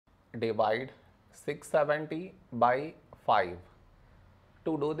divide 670 by 5.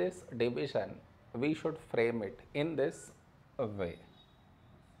 To do this division, we should frame it in this way.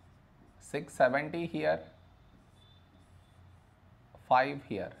 670 here, 5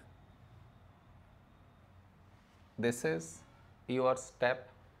 here. This is your step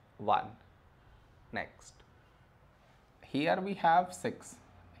 1. Next, here we have 6,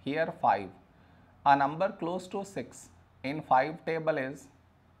 here 5. A number close to 6 in 5 table is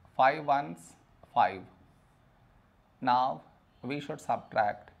 5 ones 5. Now we should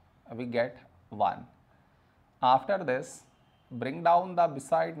subtract, we get 1. After this, bring down the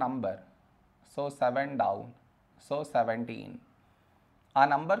beside number, so 7 down, so 17. A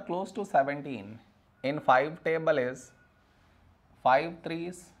number close to 17 in 5 table is 5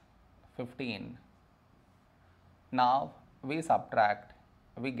 3s 15. Now we subtract,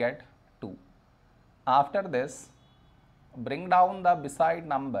 we get 2. After this, bring down the beside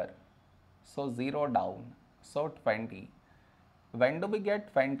number, so 0 down, so 20. When do we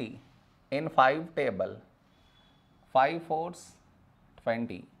get 20? In 5 table, 5 4s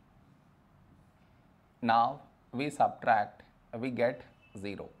 20. Now we subtract, we get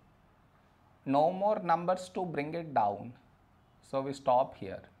 0. No more numbers to bring it down, so we stop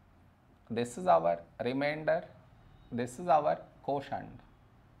here. This is our remainder, this is our quotient.